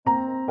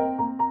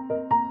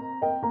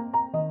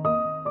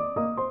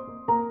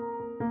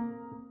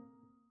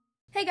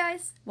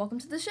guys, welcome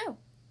to the show.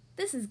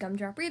 This is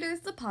Gumdrop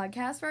Readers, the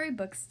podcast where I read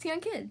books to young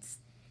kids.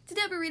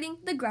 Today I'll be reading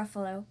The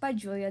Gruffalo by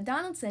Julia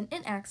Donaldson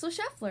and Axel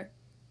Scheffler.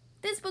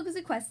 This book was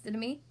requested to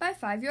me by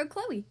 5-year-old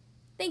Chloe.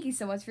 Thank you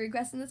so much for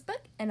requesting this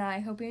book, and I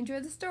hope you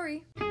enjoy the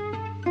story.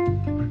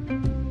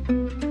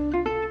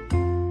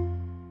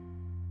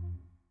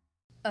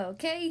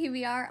 Okay, here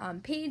we are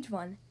on page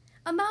 1.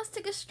 A mouse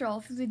took a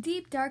stroll through the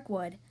deep, dark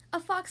wood.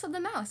 A fox saw the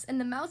mouse, and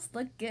the mouse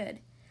looked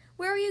good.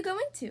 "Where are you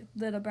going to,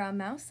 little brown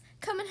mouse?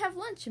 Come and have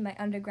lunch in my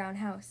underground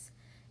house."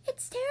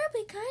 "It's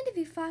terribly kind of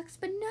you, fox,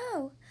 but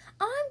no.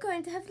 I'm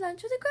going to have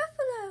lunch with a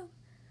gruffalo."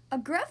 "A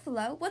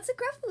gruffalo? What's a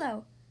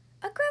gruffalo?"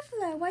 "A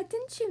gruffalo, why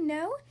didn't you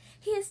know?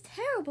 He has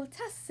terrible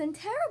tusks and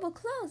terrible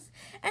claws,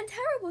 and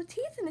terrible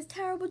teeth in his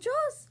terrible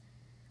jaws."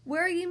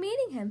 "Where are you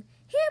meeting him?"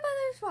 "Here by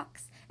those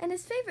rocks, and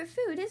his favorite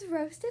food is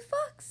roasted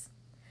fox."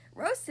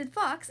 "Roasted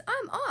fox?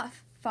 I'm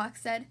off,"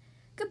 Fox said.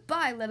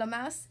 "Goodbye, little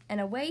mouse,"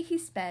 and away he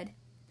sped.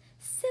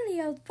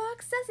 "Silly old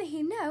fox, doesn't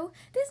he know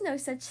there's no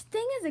such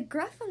thing as a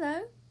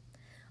gruffalo?"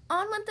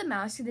 On went the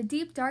mouse through the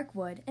deep dark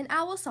wood. An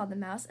owl saw the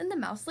mouse, and the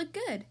mouse looked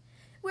good.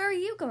 "Where are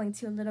you going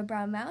to, little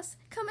brown mouse?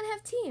 Come and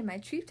have tea in my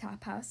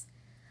treetop house."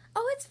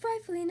 "Oh, it's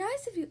frightfully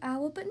nice of you,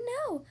 owl, but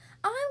no,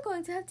 I'm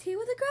going to have tea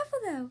with a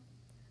gruffalo."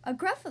 "A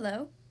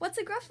gruffalo? What's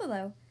a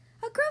gruffalo?"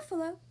 "A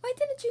gruffalo? Why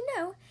didn't you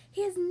know?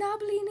 He has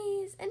knobbly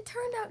knees and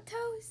turned out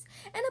toes,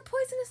 and a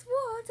poisonous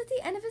wart at the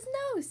end of his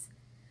nose."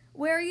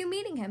 "Where are you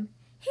meeting him?"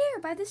 "Here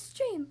by the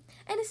stream,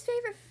 and his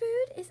favorite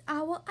food is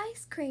owl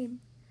ice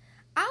cream."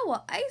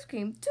 "Owl ice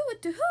cream?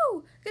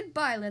 Do-it-to-hoo!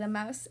 Goodbye, little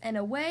mouse," and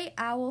away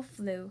owl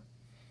flew.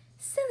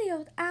 "Silly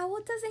old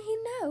owl, doesn't he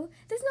know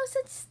there's no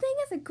such thing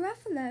as a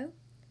gruffalo?"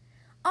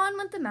 On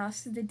went the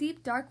mouse through the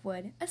deep dark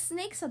wood. A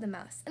snake saw the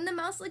mouse, and the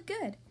mouse looked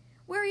good.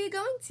 "Where are you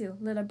going to,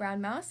 little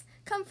brown mouse?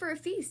 Come for a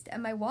feast at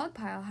my log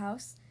pile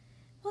house."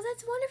 "Well,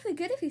 that's wonderfully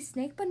good of you,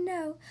 snake, but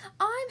no,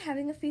 I'm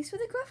having a feast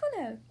with a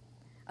gruffalo."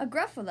 "A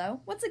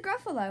gruffalo? What's a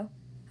gruffalo?"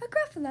 "A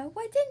gruffalo?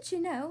 Why didn't you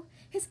know?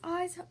 His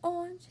eyes are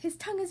orange, his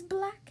tongue is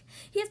black,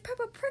 he has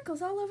purple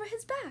prickles all over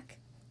his back."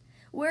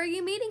 "Where are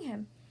you meeting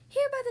him?"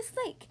 "Here by this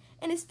lake,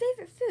 and his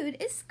favorite food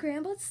is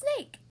scrambled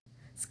snake."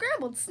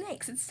 "Scrambled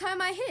snakes, it's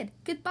time I hid.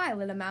 Goodbye,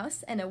 little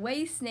mouse," and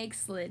away Snake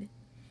slid.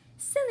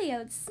 "Silly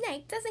old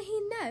snake, doesn't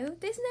he know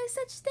there's no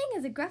such thing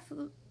as a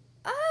gruffalo?"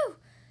 "Oh!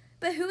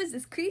 But who is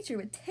this creature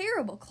with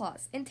terrible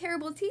claws and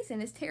terrible teeth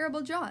in his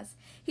terrible jaws?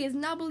 He has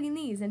knobbly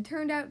knees and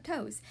turned out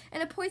toes,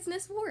 and a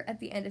poisonous wart at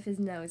the end of his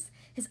nose.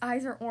 His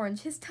eyes are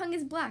orange, his tongue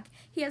is black,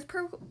 he has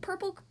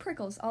purple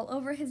prickles all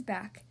over his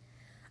back."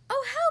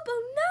 "Oh, help!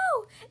 Oh,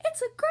 no!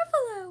 It's a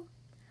gruffalo!"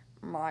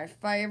 "My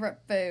favorite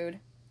food,"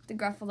 the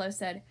gruffalo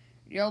said.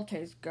 "You'll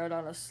taste good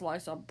on a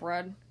slice of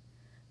bread."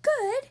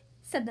 "Good?"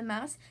 said the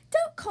mouse.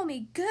 "Don't call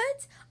me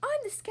good. I'm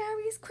the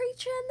scariest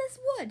creature in this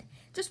wood.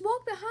 Just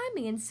walk behind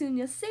me and soon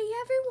you'll see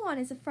everyone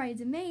is afraid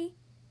of me."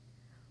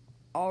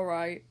 "All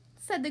right,"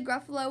 said the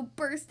gruffalo,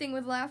 bursting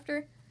with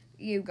laughter.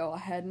 "You go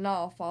ahead and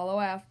I'll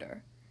follow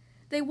after."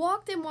 They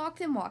walked and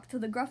walked and walked till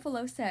the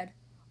gruffalo said,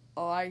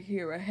 "I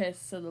hear a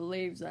hiss of the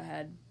leaves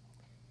ahead."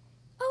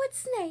 "Oh,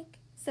 it's Snake,"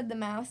 said the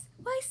mouse.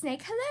 "Why,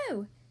 Snake,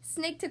 hello."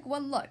 Snake took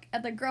one look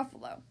at the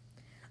gruffalo.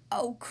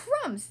 "Oh,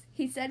 crumbs,"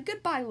 he said.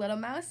 "Goodbye, little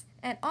mouse,"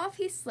 and off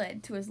he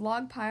slid to his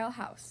log pile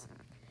house.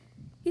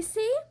 "You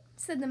see,"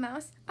 said the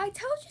mouse, "I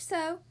told you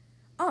so."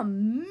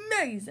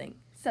 "Amazing,"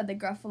 said the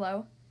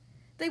gruffalo.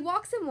 They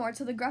walked some more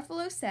till the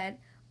gruffalo said,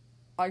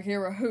 "I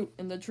hear a hoot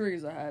in the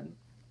trees ahead."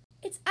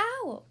 "It's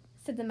Owl,"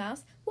 said the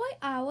mouse. "Why,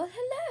 Owl,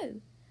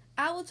 hello."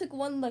 Owl took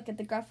one look at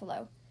the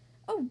gruffalo.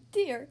 "Oh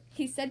dear,"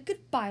 he said.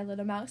 "Goodbye,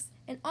 little mouse,"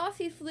 and off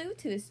he flew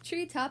to his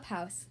treetop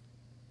house.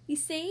 "You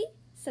see,"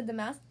 said the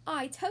mouse,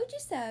 "I told you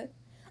so."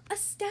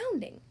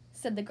 "Astounding,"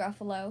 said the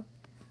gruffalo.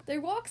 They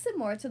walked some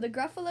more till the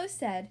gruffalo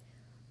said,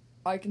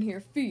 "I can hear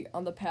feet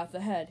on the path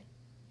ahead."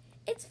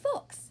 "It's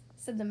Fox,"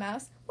 said the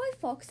mouse. "Why,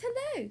 Fox,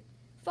 hello."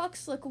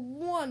 Fox took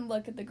one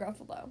look at the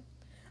gruffalo.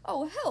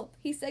 "Oh, help,"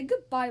 he said.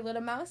 "Goodbye,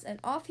 little mouse," and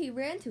off he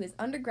ran to his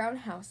underground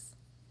house.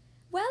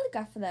 "Well,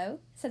 gruffalo,"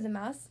 said the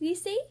mouse, "you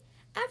see,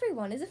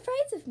 everyone is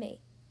afraid of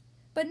me.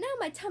 But now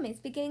my tummy's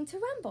beginning to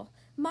rumble.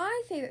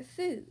 My favorite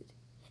food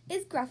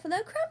is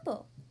Gruffalo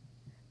Crumble."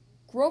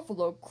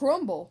 "Gruffalo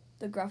crumble,"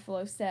 the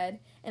gruffalo said,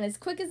 and as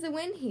quick as the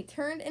wind he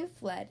turned and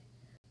fled.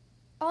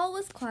 All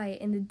was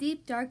quiet in the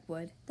deep dark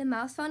wood. The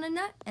mouse found a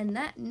nut, and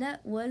that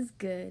nut was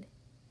good.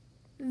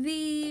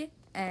 The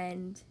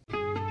end.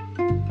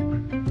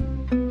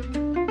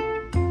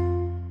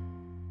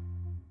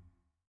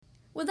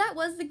 Well, that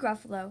was The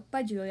Gruffalo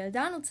by Julia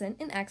Donaldson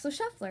and Axel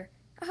Scheffler.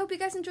 I hope you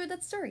guys enjoyed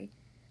that story.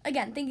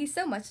 Again, thank you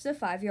so much to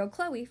 5-year-old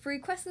Chloe for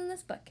requesting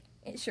this book.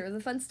 It sure is a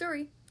fun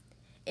story.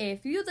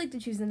 If you'd like to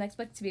choose the next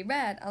book to be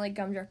read on the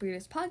Gumdrop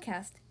Readers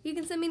podcast, you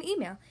can send me an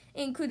email,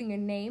 including your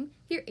name,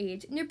 your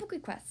age, and your book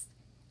request.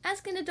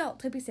 Ask an adult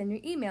to help you send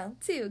your email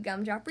to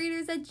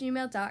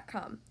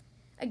gumdropreaders@gmail.com.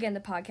 Again,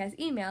 the podcast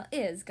email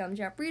is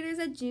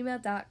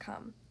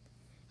gumdropreaders@gmail.com.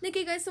 Thank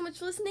you guys so much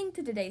for listening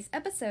to today's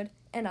episode,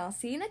 and I'll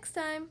see you next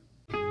time.